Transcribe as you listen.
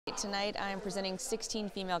Tonight I'm presenting 16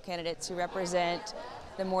 female candidates who represent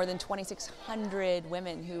the more than 2,600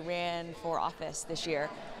 women who ran for office this year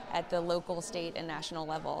at the local, state, and national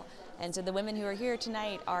level. And so the women who are here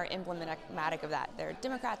tonight are emblematic of that. They're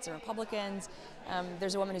Democrats and Republicans.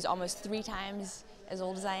 There's a woman who's almost 3 times as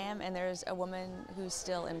old as I am, and there's a woman who's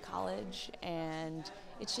still in college, and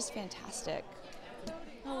it's just fantastic.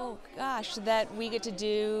 Oh gosh, that we get to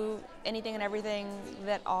do anything and everything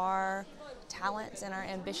that our talents and our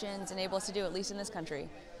ambitions enable us to do, at least in this country.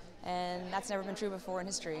 And that's never been true before in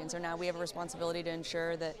history. And so now we have a responsibility to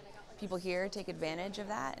ensure that people here take advantage of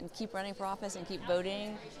that and keep running for office and keep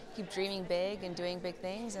voting, keep dreaming big and doing big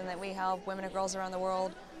things, and that we help women and girls around the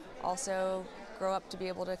world also grow up to be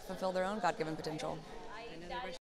able to fulfill their own God-given potential.